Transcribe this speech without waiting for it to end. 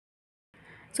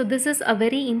So this is a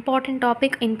very important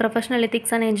topic in professional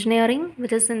ethics and engineering,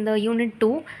 which is in the unit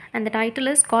 2, and the title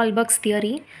is kohlbergs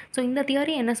theory. So இந்த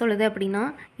theory என்ன சொல்லுது அப்படின்னா,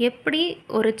 எப்படி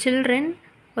ஒரு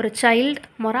ஒரு child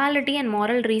morality and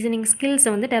moral reasoning skills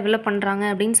வந்து develop பண்ணுறாங்க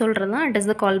அப்படின்னு சொல்கிறது தான் it is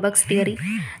the kohlbergs theory.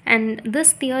 And this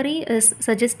theory is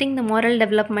suggesting the moral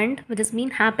development which has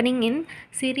been happening in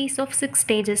series of 6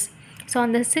 stages. So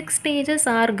அந்த 6 stages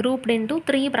R grouped into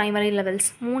 3 primary levels.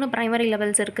 3 primary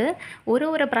levels இருக்குது.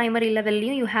 ஒரு primary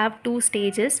levelலையும் you have 2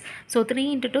 stages. So 3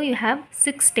 into 2 you have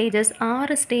 6 stages.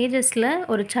 6 stagesல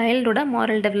ஒரு childோட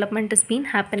moral development is been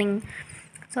happening.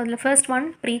 So அதில் first one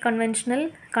pre-conventional,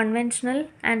 conventional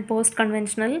and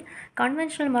post-conventional.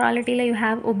 Conventional moralityல you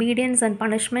have obedience and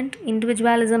punishment,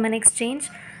 individualism and exchange.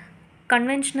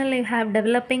 Conventional you have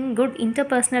developing good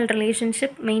interpersonal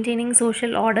relationship, maintaining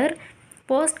social order.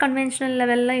 Post-conventional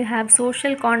level you have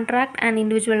social contract and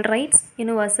individual rights,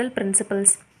 universal principles.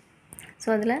 So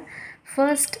அதில்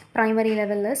first primary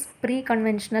level is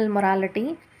pre-conventional morality.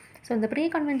 So இந்த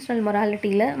pre-conventional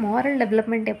moralityயில் moral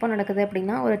development எப்போ நடக்குது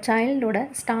அப்படின்னா ஒரு childோட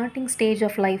starting stage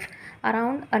of life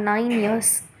around 9 years.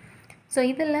 So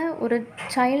இதில் ஒரு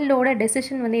சைல்டோட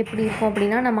decision வந்து எப்படி இருக்கும்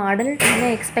அப்படின்னா நம்ம அடல்ட் என்ன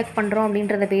எக்ஸ்பெக்ட் பண்ணுறோம்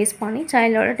அப்படின்றத பேஸ் பண்ணி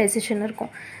சைல்டோட டெசிஷன்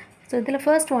இருக்கும். ஸோ இதில்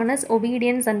first one is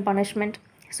obedience and punishment.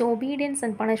 So obedience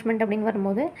and punishment அப்படின்னு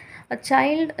வரும்போது a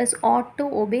child is ought to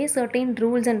obey certain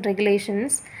rules and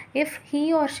regulations. If he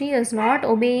or she is not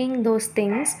obeying those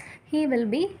things, he will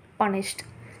be punished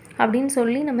அப்படின்னு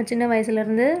சொல்லி நம்ம சின்ன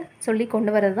வயசுலேருந்து சொல்லி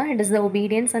கொண்டு வரது தான் it is the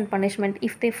obedience and punishment.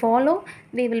 If they follow,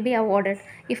 they will be awarded.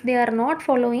 If they are not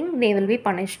following, they will be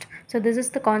punished. So this is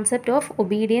the concept of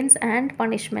obedience and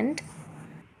punishment.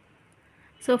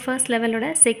 So first level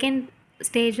oda second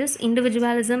stage is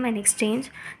individualism and exchange.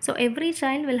 So every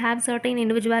child will have certain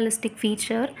individualistic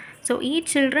feature. So each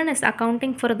children is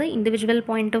accounting for the individual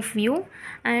point of view,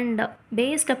 and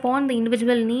based upon the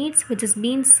individual needs which is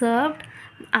being served,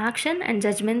 action and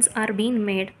judgments are being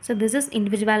made. So this is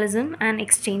individualism and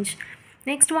exchange.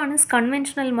 Next one is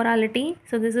conventional morality.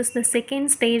 So this is the second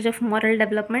stage of moral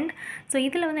development. So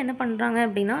இதில் வந்து என்ன பண்ணுறாங்க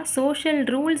அப்படின்னா social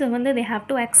rules வந்து they have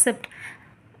to accept.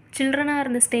 Children are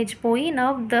in the stage போய்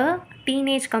now the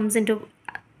teenage comes into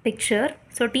picture.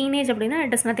 So teenage அப்படின்னா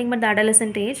it is nothing but the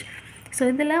adolescent age. So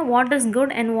இதில் what is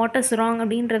good and what is wrong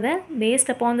அப்படின்றத based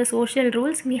upon the social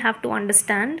rules we have to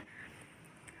understand.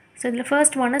 So the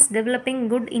first one is developing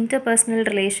good interpersonal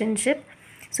relationship.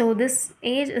 So this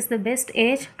age is the best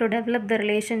age to develop the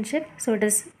relationship. So it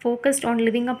is focused on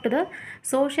living up to the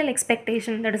social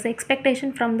expectation, that is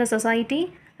expectation from the society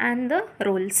and the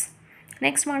rules.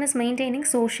 Next one is maintaining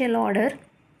social order.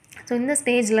 So in the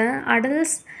stage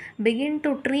adults begin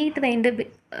to treat the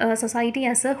society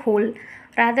as a whole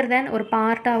rather than ஒரு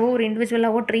பார்ட்டாவோ ஒரு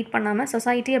இண்டிவிஜுவலாவோ treat பண்ணாமல்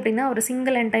society அப்படின்னா ஒரு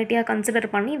single என்டைட்டியாக consider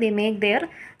பண்ணி they make their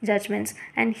judgments.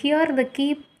 And here the key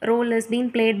role is being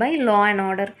played by law and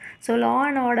order. So law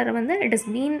and order வந்து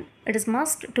it is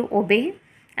must to obey,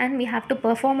 and we have to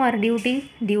perform our duty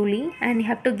duly, and we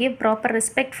have to give proper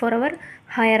respect for our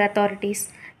higher authorities.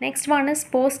 Next one is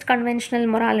post-conventional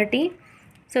morality.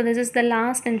 So this is the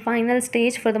last and final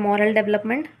stage for the moral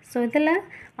development. So இதில்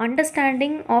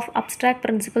understanding of abstract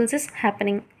principles is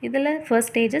happening. இதில் first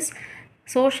stage is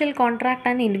social contract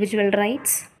and individual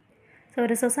rights. So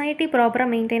ஒரு society ப்ராப்பராக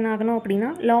maintain ஆகணும் அப்படின்னா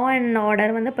law and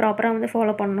order வந்து ப்ராப்பராக வந்து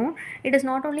follow பண்ணணும். It is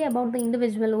not only about the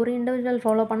individual. ஒரு இண்டிவிஜுவல்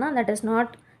ஃபாலோ பண்ணால் that is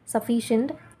not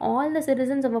sufficient. All the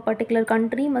citizens of a particular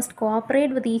country must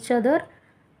cooperate with each other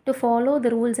to follow the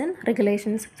rules and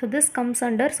regulations. So this comes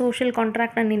under social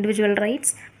contract and individual rights.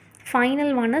 Final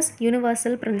one is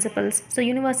universal principles. So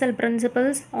universal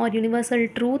principles or universal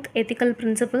truth, ethical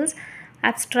principles,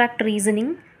 abstract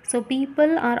reasoning. So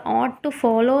people are ought to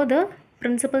follow the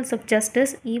principles of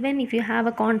justice even if you have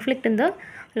a conflict in the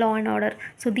law and order.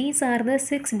 So these are the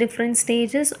 6 different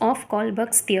stages of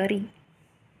kohlbergs theory.